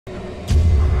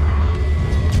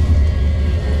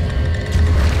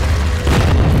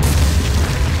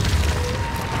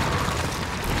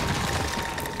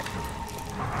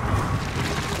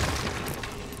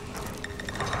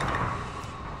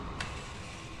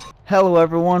Hello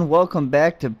everyone, welcome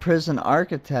back to Prison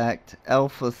Architect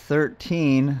Alpha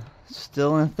 13.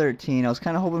 Still in 13. I was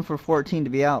kind of hoping for 14 to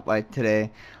be out by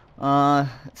today.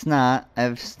 It's not.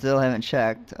 I still haven't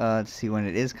checked to see when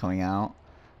it is coming out.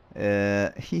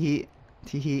 Hee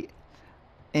hee.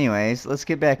 Anyways, let's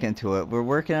get back into it. We're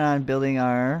working on building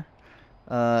our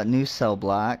new cell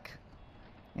block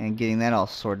and getting that all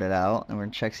sorted out. And we're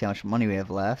gonna check see how much money we have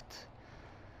left.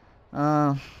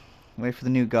 Uh, Wait for the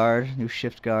new guard, new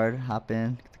shift guard. Hop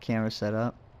in, get the camera set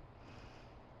up.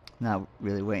 Not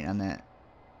really waiting on that.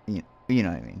 You know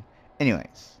what I mean.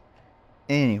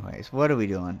 Anyways, what are we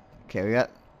doing? Okay, we got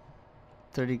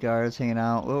 30 guards hanging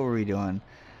out. What were we doing?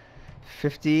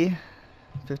 50%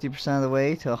 of the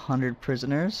way to 100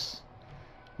 prisoners.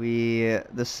 The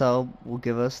cell will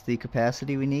give us the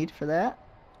capacity we need for that.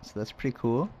 So that's pretty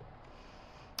cool.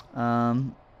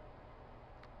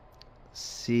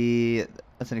 See,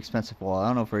 that's an expensive wall. I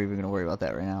don't know if we're even going to worry about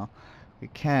that right now. We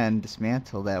can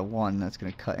dismantle that one that's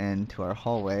going to cut into our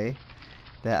hallway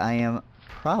that I am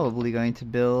probably going to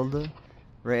build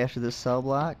right after this cell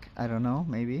block. I don't know,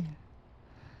 maybe.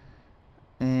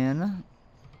 And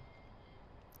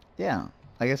yeah,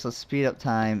 I guess let's speed up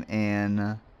time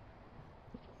and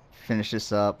finish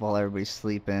this up while everybody's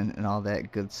sleeping and all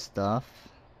that good stuff.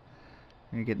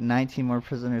 We're gonna get 19 more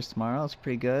prisoners tomorrow. That's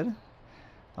pretty good.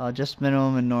 Just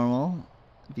minimum and normal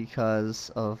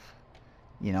because of,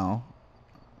 you know,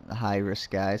 the high risk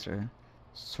guys are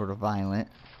sort of violent.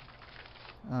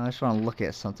 I just want to look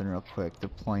at something real quick.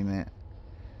 Deployment.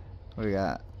 What we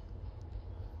got?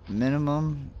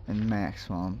 Minimum and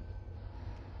maximum.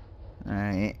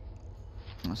 Alright.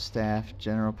 Staff,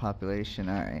 general population.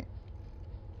 Alright.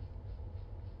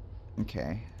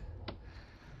 Okay.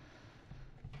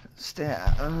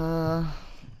 Staff.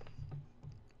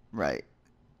 Right.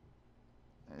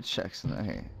 It checks in there.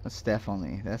 Hey, that's staff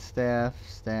only. That's staff.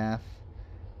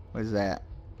 What is that?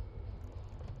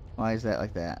 Why is that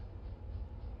like that?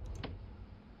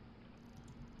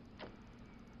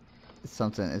 It's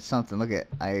something. Look at,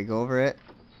 I go over it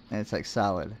and it's like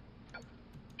solid.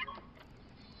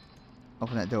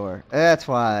 Open that door. That's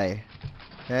why.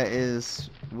 That is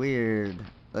weird.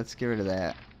 Let's get rid of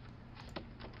that.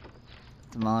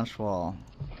 Demolish wall.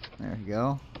 There we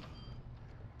go.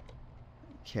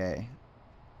 Okay.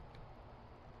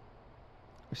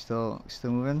 We're still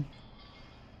moving.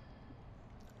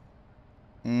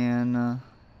 And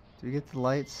did we get the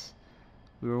lights?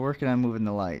 We were working on moving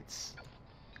the lights.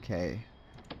 Okay.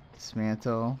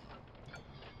 Dismantle.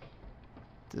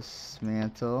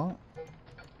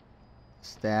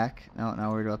 Stack. No,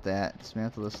 not worried about that.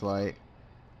 Dismantle this light.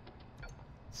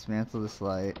 Dismantle this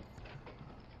light.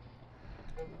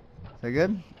 Is that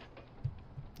good?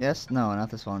 Yes? No, not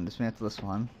this one. Dismantle this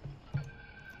one.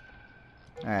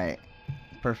 Alright.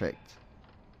 Perfect.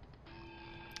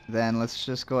 Then let's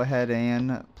just go ahead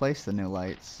and place the new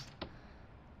lights.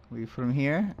 We put them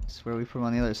here. It's where we put them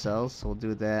on the other cells, so we'll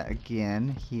do that again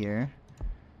here.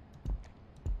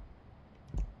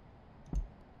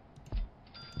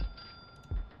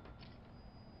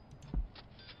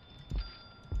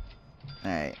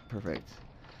 Alright, perfect.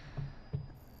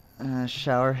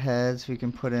 Shower heads we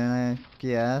can put in, I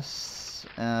guess.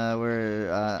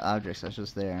 Where objects, that's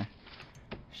just there.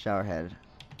 Shower head.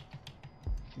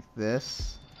 Like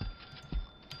this.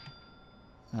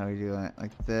 How are we doing it?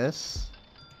 Like this.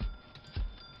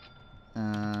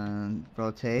 And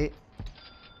rotate.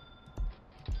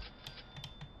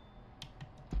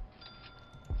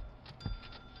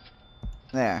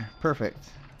 There, perfect.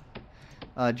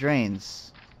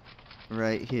 Drains.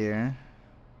 Right here.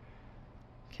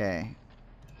 Okay.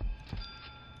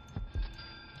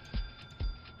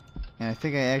 And I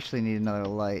think I actually need another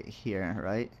light here,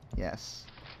 right? Yes.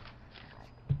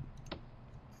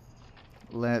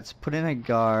 Let's put in a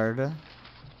guard.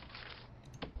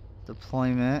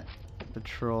 Deployment.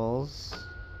 Patrols.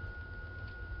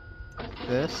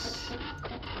 This.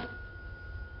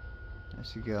 There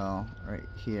you go. Right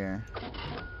here.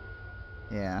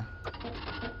 Yeah.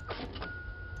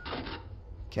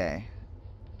 Okay.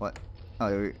 What?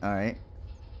 Oh, alright.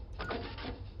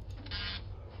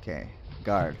 Okay.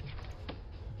 Guard.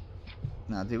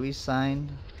 Now, did we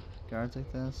sign guards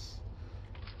like this?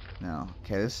 No.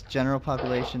 Okay, this general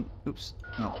population. Oops.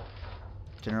 No.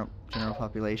 General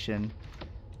population.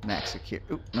 Max security.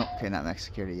 Oop. Nope. Okay, not max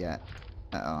security yet.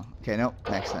 Uh-oh. Okay, nope.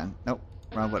 Max then. Nope.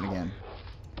 Wrong button again.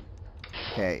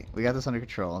 Okay, we got this under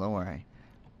control. Don't worry.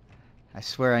 I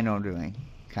swear I know what I'm doing.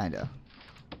 Kinda.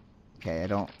 Okay, I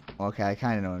don't. Okay, I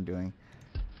kinda know what I'm doing.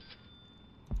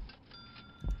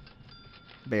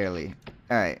 Barely.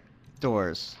 Alright.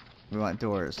 Doors. We want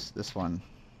doors. This one.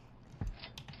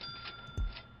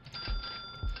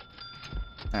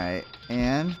 Alright,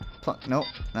 and... Nope,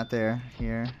 not there.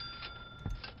 Here.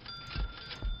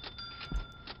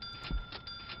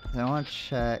 I want to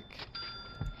check...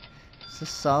 Is this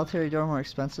solitary door more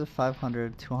expensive?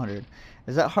 500, 200.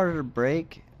 Is that harder to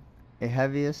break? A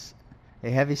heavy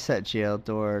set jail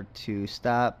door to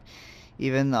stop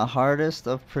even the hardest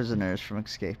of prisoners from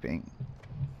escaping.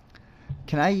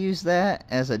 Can I use that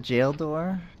as a jail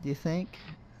door, do you think?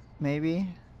 Maybe?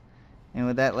 And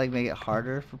would that like make it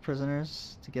harder for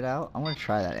prisoners to get out? I want to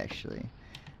try that actually.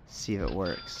 See if it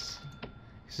works.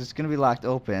 Because it's going to be locked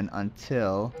open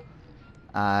until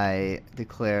I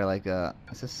declare like a...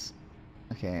 Is this...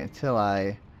 Okay, until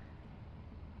I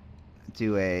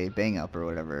do a bang up or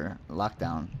whatever,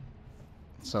 lockdown.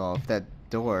 So if that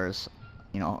door's,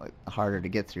 you know, harder to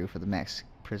get through for the max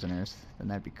prisoners, then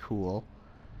that'd be cool.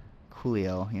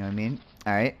 Coolio, you know what I mean?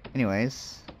 Alright,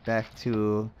 anyways, back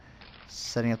to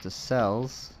setting up the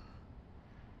cells.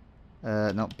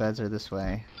 Nope, beds are this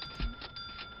way.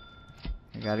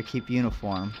 I gotta keep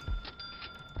uniform.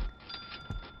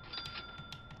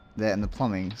 That and the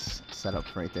plumbing's set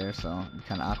up right there, so it'd be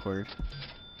kinda awkward.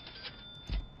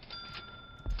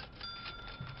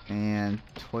 And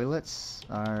toilets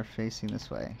are facing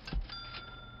this way.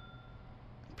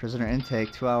 Prisoner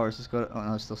intake, 2 hours. Let's go to, oh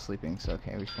no, it's still sleeping, so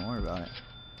okay, we shouldn't worry about it.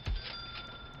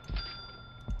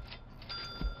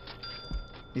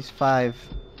 These 5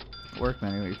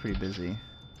 workmen are gonna be pretty busy.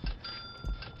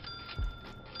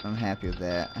 I'm happy with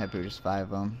that. Happy with just 5 of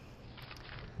them.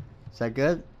 Is that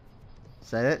good?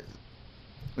 Is that it?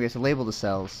 We have to label the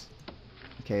cells.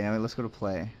 Okay, now let's go to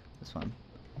play. This one.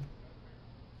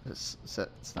 It's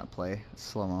not play. It's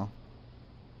slow-mo.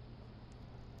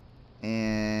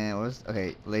 And what was...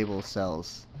 Okay, label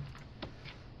cells.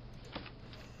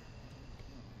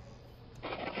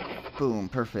 Boom,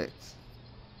 perfect.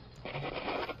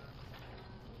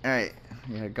 Alright,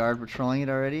 we got a guard patrolling it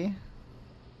already.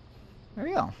 There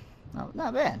we go.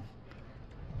 Not bad.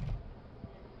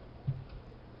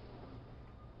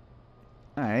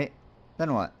 Alright,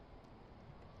 then what?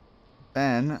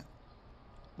 Then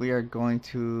we are going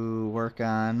to work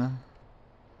on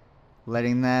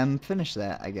letting them finish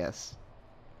that, I guess.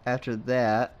 After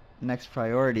that, next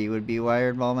priority would be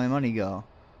where'd all my money go?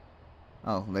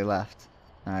 Oh, they left.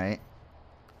 Alright.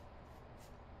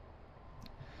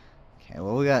 Okay,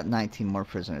 well we got 19 more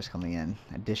prisoners coming in.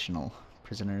 Additional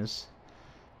prisoners.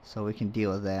 So we can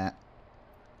deal with that.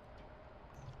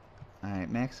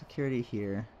 Alright, max security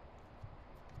here.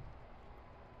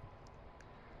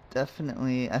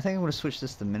 Definitely, I think I'm going to switch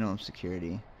this to minimum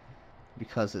security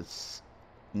because it's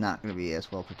not going to be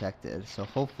as well protected. So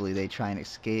hopefully they try and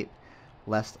escape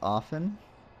less often.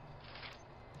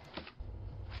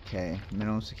 Okay,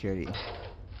 minimum security.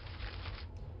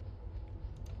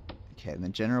 Okay, and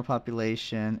then general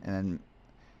population, and then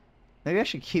maybe I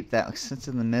should keep that since it's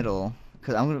in the middle,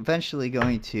 because I'm eventually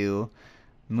going to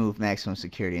move maximum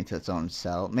security into its own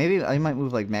cell. Maybe I might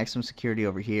move like maximum security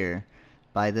over here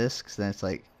by this, because then it's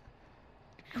like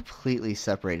completely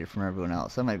separated from everyone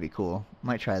else. That might be cool.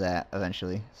 Might try that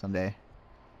eventually, someday.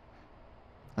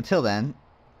 Until then,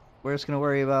 we're just going to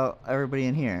worry about everybody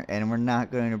in here, and we're not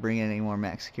going to bring in any more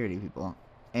max security people.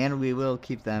 And we will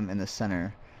keep them in the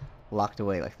center, locked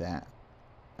away like that.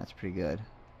 That's pretty good.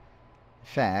 In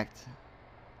fact,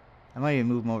 I might even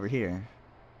move them over here.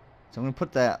 So I'm going to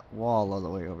put that wall all the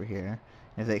way over here.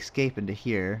 And if they escape into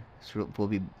here, this will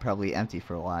be probably empty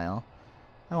for a while.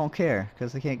 I won't care,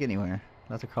 because they can't get anywhere.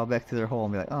 They'll have to crawl back through their hole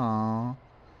and be like, aww.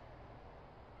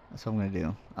 That's what I'm going to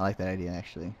do. I like that idea,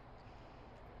 actually.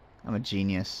 I'm a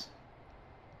genius.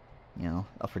 You know,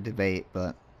 up for debate,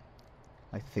 but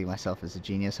I like to think of myself as a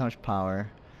genius. How much power?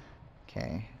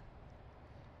 Okay.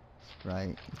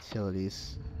 Right,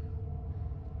 utilities.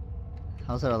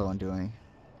 How's that other one doing?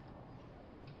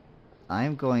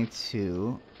 I'm going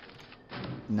to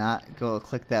not go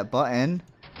click that button.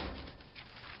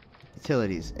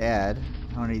 Utilities, add.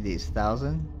 How many of these?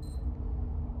 1,000?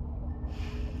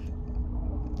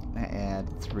 I add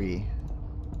 3.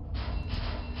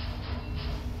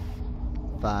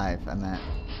 5, I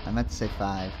meant to say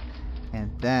 5.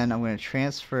 And then I'm going to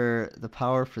transfer the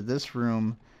power for this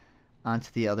room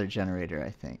onto the other generator,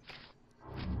 I think.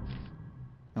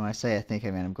 And when I say I think,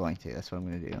 I mean I'm going to. That's what I'm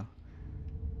going to do.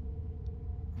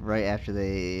 Right after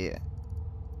they...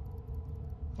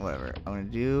 Whatever. I'm going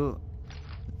to do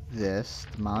this.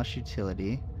 Demolish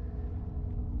utility.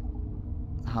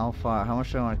 How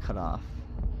much do I want to cut off?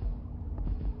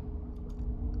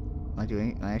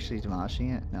 Am I actually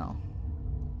demolishing it? No.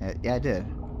 Yeah, I did.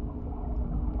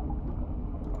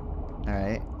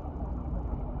 Alright.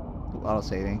 Auto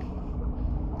saving.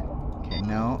 Okay,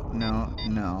 no.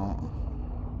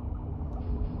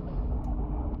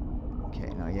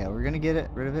 Okay, no, yeah, we're gonna get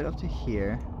rid of it up to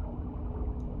here.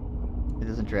 It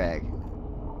doesn't drag.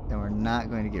 Then we're not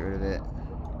going to get rid of it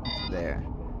up to there.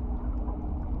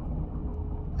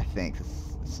 I think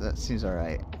that seems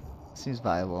alright. Seems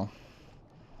viable.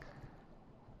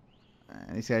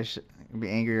 These guys should be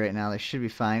angry right now. They should be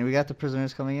fine. We got the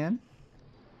prisoners coming in.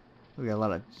 We got a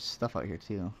lot of stuff out here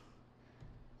too.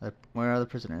 Where are the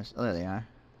prisoners? Oh, there they are.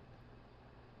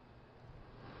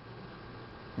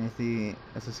 Anything?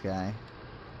 That's this guy.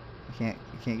 You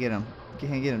can't get him. You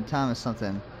can't get him. Thomas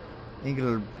something.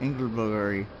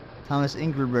 Inglebury. Thomas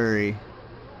Inglebury.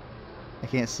 I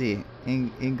can't see.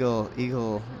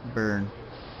 Eagleburn.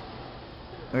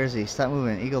 Where is he? Stop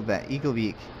moving.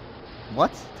 Eaglebeak.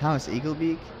 What? Thomas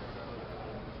Eaglebeak?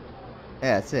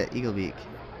 Yeah, that's it. Eaglebeak.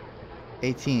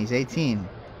 18. He's 18.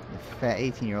 A fat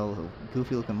 18-year-old with a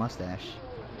goofy looking mustache.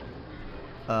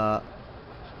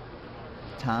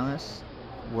 Thomas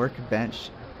Workbench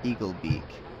Eaglebeak.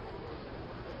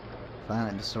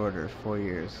 Violent disorder, 4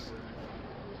 years.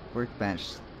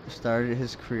 Workbench started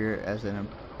his career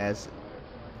as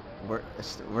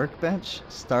Workbench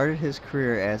started his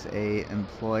career as a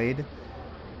employed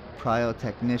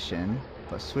pyrotechnician,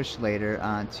 but switched later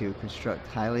on to construct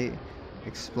highly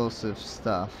explosive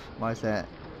stuff. Why is that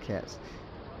cats?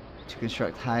 To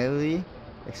construct highly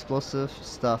explosive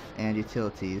stuff and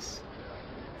utilities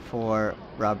for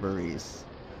robberies.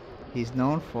 He's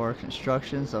known for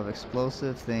constructions of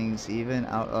explosive things, even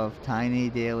out of tiny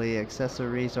daily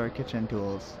accessories or kitchen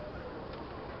tools.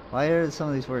 Why are some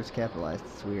of these words capitalized?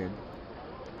 It's weird.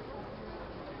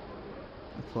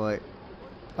 Employ.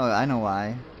 Oh, I know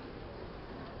why.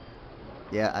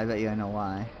 Yeah, I bet you I know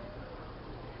why.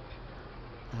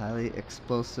 Highly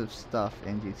explosive stuff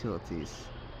and utilities.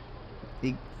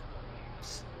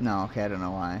 No, okay, I don't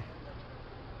know why.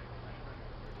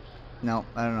 No,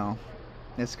 I don't know.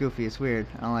 It's goofy, it's weird.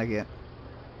 I don't like it.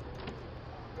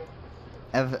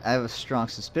 I have a strong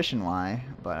suspicion why,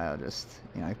 but I'll just,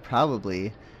 I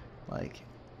probably, like,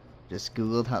 just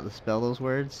Googled how to spell those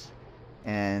words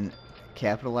and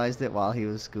capitalized it while he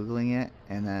was Googling it,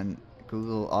 and then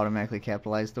Google automatically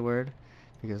capitalized the word,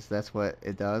 because that's what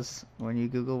it does when you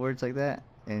Google words like that,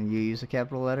 and you use a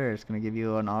capital letter, it's going to give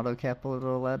you an auto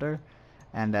capital letter,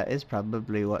 and that is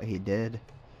probably what he did.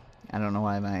 I don't know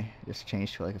why I just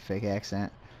changed to like a fake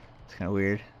accent. It's kind of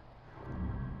weird.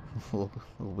 a little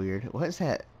weird. What is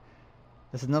that?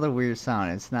 That's another weird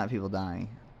sound. It's not people dying.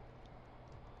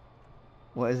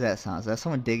 What is that sound? Is that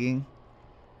someone digging?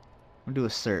 We'll do a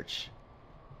search.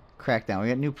 Crackdown. We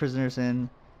got new prisoners in.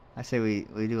 I say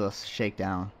we do a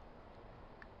shakedown.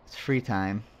 It's free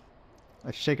time.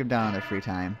 Let's shake them down on their free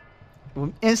time.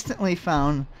 We instantly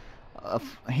found a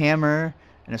hammer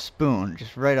and a spoon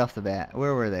just right off the bat.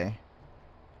 Where were they?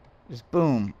 Just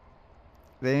boom.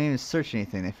 They didn't even search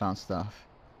anything. They found stuff.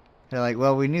 They're like,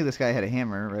 well, we knew this guy had a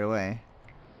hammer right away.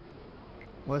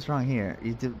 What's wrong here?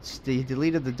 You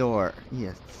deleted the door.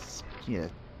 Yes, yeah,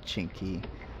 chinky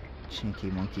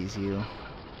monkeys, you.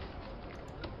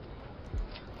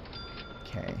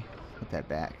 Okay, put that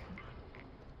back.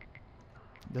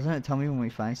 Doesn't it tell me when we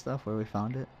find stuff where we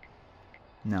found it?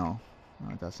 No,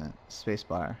 it doesn't.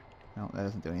 Spacebar. No, that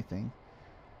doesn't do anything.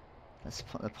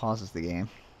 That pauses the game.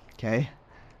 Okay.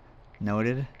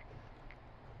 Noted.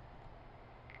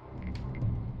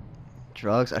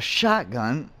 Drugs. A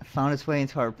shotgun found its way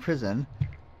into our prison.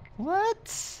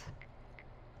 What?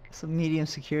 Some medium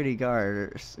security guard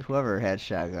or whoever had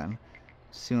shotgun.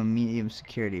 Assume a medium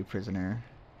security prisoner.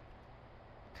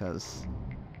 Because,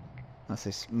 let's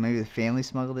say maybe the family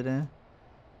smuggled it in.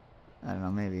 I don't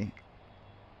know. Maybe.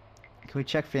 Can we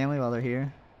check family while they're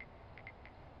here?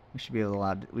 We should be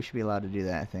allowed to do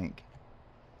that, I think.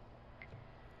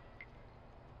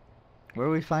 Where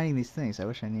are we finding these things? I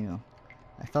wish I knew.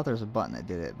 I thought there was a button that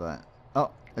did it, but...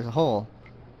 Oh, there's a hole.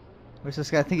 Where's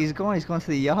this guy think he's going? He's going to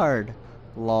the yard.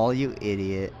 Lol, you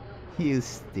idiot. You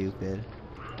stupid.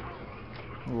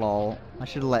 Lol. I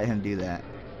should have let him do that.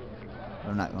 But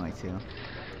I'm not going to.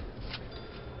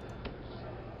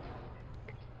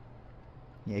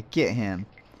 Yeah, get him.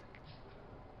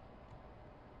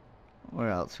 Where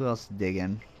else? Who else is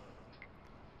digging?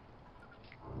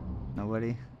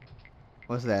 Nobody?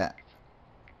 What's that?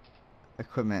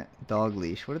 Equipment. Dog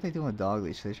leash. What are they doing with dog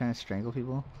leash? Are they trying to strangle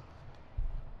people?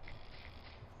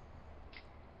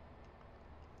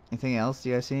 Anything else? Do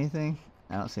you guys see anything?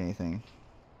 I don't see anything.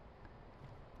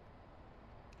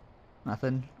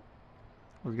 Nothing?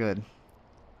 We're good.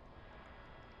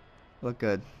 Look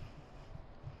good.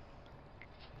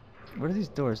 What are these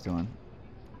doors doing?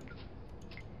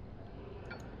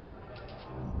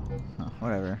 Huh,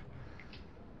 whatever.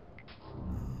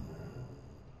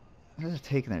 They're just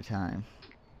taking their time.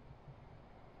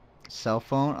 Cell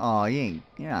phone? Oh, you're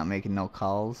not making no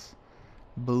calls.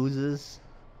 Boozes.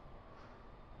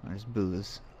 There's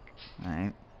booze.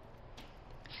 Alright.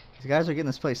 These guys are getting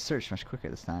this place searched much quicker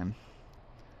this time.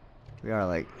 We are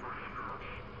like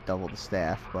double the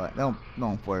staff, but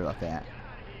don't worry about that.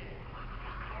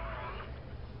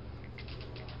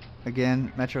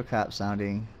 Again, Metro Cop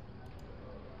sounding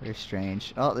very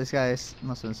strange. Oh, these guys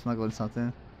must have been smuggling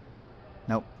something.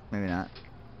 Nope, maybe not.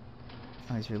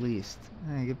 Oh, he's released.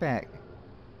 Hey, get back.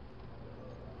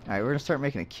 Alright, we're gonna start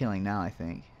making a killing now, I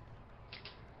think.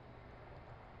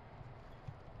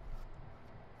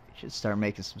 Should start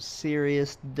making some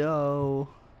serious dough.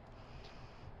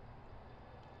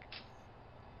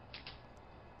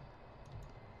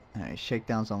 Alright,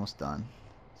 shakedown's almost done.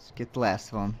 Let's get the last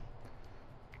of them.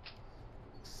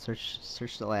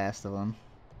 Search the last of them.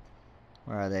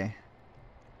 Where are they?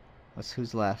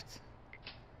 Who's left?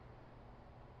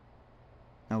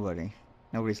 Nobody.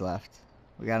 Nobody's left.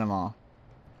 We got them all.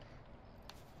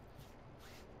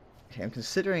 Okay, I'm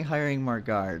considering hiring more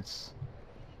guards.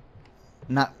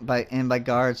 By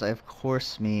guards I of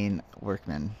course mean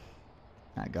workmen.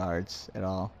 Not guards at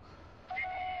all.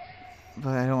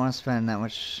 But I don't want to spend that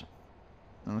much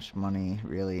money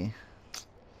really.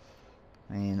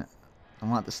 I mean, I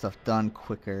want the stuff done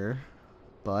quicker,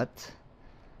 but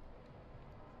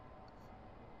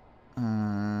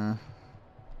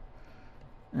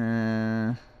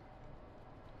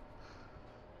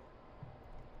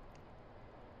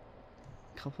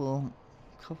couple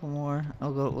more.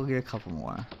 We'll get a couple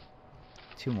more.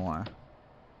 2 more.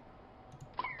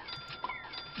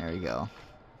 There we go.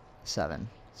 7.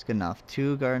 It's good enough.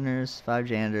 2 gardeners, 5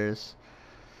 janitors.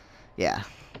 Yeah.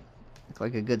 Look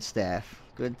like a good staff.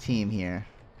 Good team here.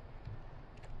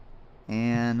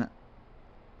 And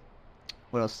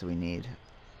what else do we need?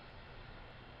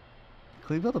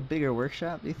 Can we build a bigger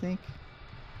workshop, do you think?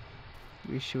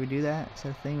 Should we do that? Is that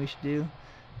a thing we should do?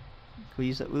 Can we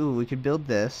use that? Ooh, we could build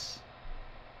this.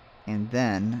 And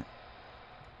then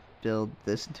build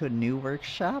this into a new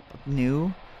workshop.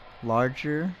 New,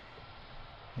 larger,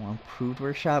 more improved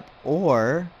workshop.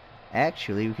 Or,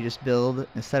 actually, we could just build,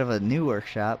 instead of a new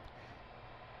workshop,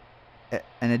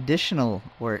 an additional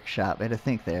workshop. I had to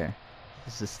think there.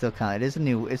 This is still kind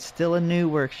of, it's still a new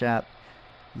workshop.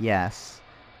 Yes.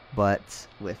 But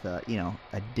with, you know,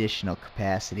 additional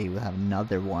capacity. We'll have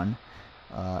another one.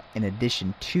 In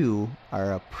addition to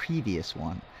our previous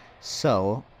one.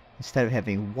 So, instead of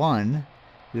having 1,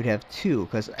 we would have 2.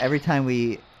 Because every time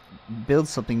we build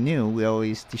something new, we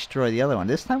always destroy the other one.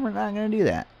 This time we're not going to do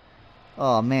that.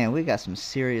 Oh man, we got some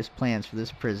serious plans for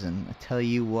this prison. I tell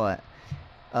you what.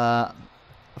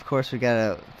 Of course, we got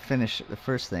to finish the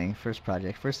first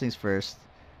project. First things first,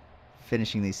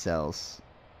 finishing these cells.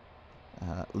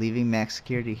 Leaving max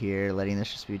security here, letting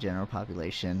this just be general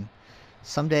population.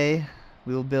 Someday,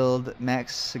 we will build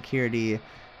max security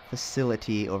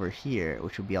facility over here,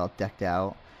 which will be all decked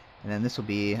out, and then this will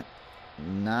be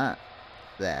not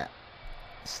that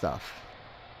stuff,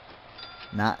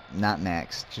 not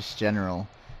max, just general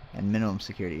and minimum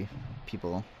security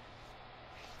people.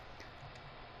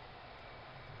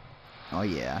 Oh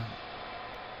yeah,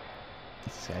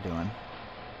 what's this guy doing?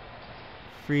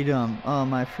 Freedom. Oh,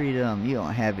 my freedom. You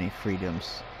don't have any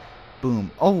freedoms.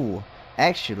 Boom. Oh,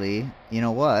 actually, you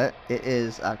know what? It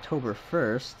is October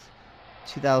 1st,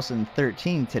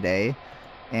 2013 today,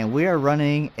 and we are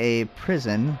running a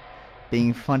prison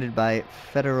being funded by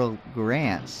federal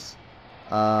grants.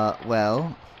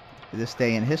 Well, this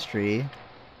day in history,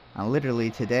 literally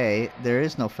today, there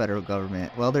is no federal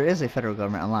government. Well, there is a federal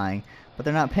government, I'm lying, but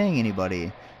they're not paying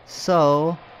anybody.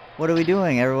 So, what are we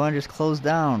doing, everyone? Just close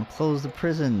down. Close the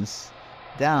prisons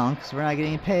down, because we're not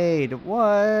getting paid.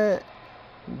 What?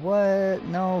 What?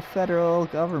 No federal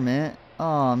government?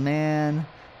 Oh, man.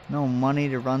 No money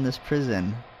to run this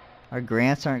prison. Our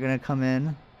grants aren't going to come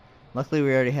in. Luckily,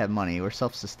 we already have money. We're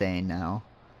self-sustained now.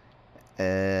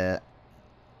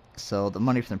 So the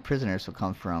money from the prisoners will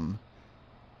come from,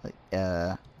 like,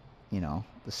 you know,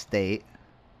 the state,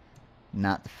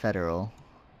 not the federal.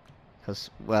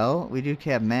 Because, well, we do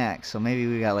have max, so maybe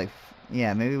we got, like,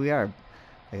 yeah, maybe we are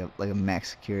like a max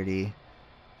security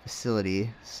facility.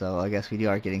 So I guess we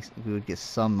would get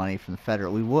some money from the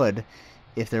federal. We would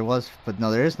if there was, but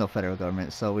no, there is no federal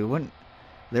government, so we wouldn't.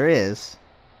 There is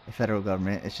a federal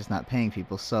government, it's just not paying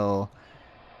people. So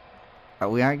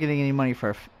we aren't getting any money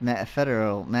for our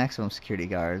federal maximum security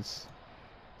guards,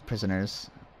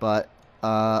 prisoners, but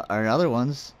our other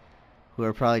ones, who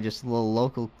are probably just little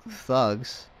local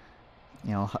thugs,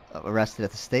 you know, arrested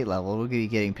at the state level, we'll be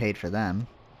getting paid for them.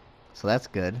 So that's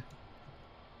good,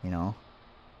 you know.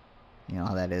 You know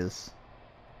how that is.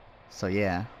 So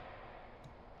yeah,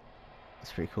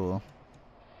 it's pretty cool.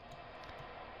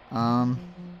 I'm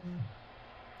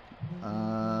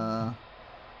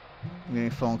getting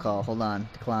a phone call. Hold on.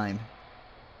 Decline.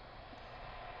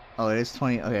 Oh, it is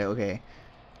 20. Okay, okay.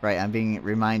 Right, I'm being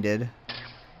reminded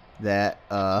that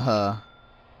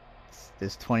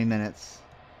it's 20 minutes.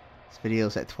 This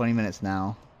video's at 20 minutes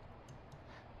now.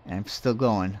 And I'm still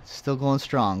going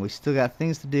strong. We still got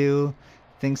things to do,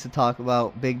 things to talk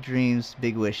about, big dreams,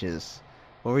 big wishes.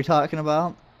 What were we talking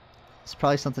about? It's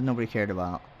probably something nobody cared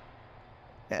about,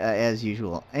 as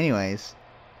usual. Anyways,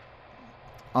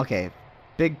 okay,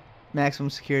 big maximum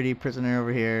security prisoner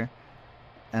over here.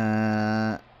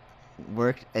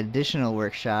 Additional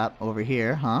workshop over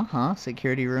here.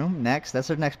 Security room. Next, that's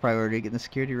our next priority, getting the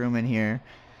security room in here.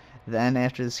 Then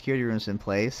after the security room's in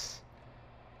place,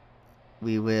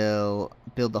 we will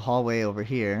build the hallway over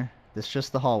here. This is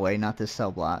just the hallway, not this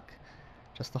cell block.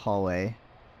 Just the hallway.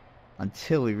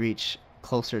 Until we reach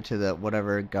closer to the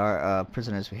whatever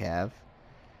prisoners we have.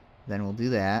 Then we'll do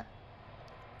that.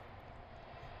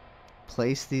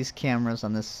 Place these cameras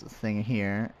on this thing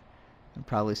here. And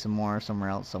probably some more somewhere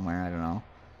else somewhere. I don't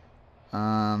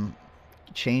know.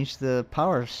 Change the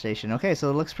power station. Okay, so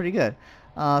it looks pretty good.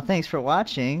 Thanks for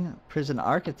watching Prison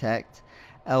Architect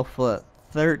Alpha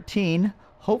 13.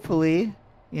 Hopefully,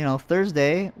 you know,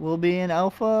 Thursday we'll be in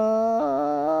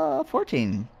Alpha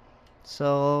 14.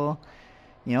 So,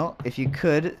 you know, if you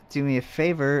could do me a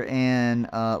favor and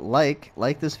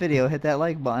like this video, hit that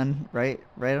like button right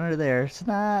under there. It's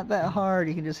not that hard.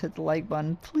 You can just hit the like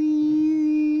button,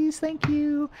 please. Thank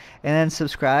you. And then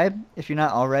subscribe if you're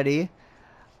not already.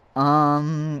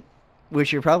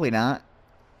 Which you're probably not.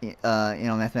 You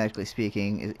know, mathematically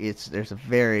speaking, there's a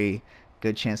very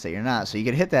good chance that you're not. So you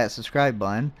could hit that subscribe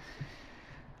button.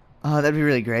 That'd be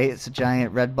really great. It's a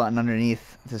giant red button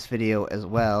underneath this video as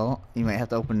well. You might have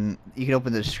to you can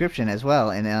open the description as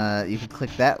well, and you can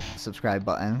click that subscribe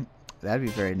button. That'd be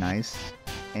very nice.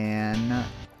 And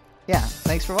yeah,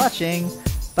 thanks for watching.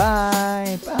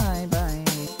 Bye, bye, bye.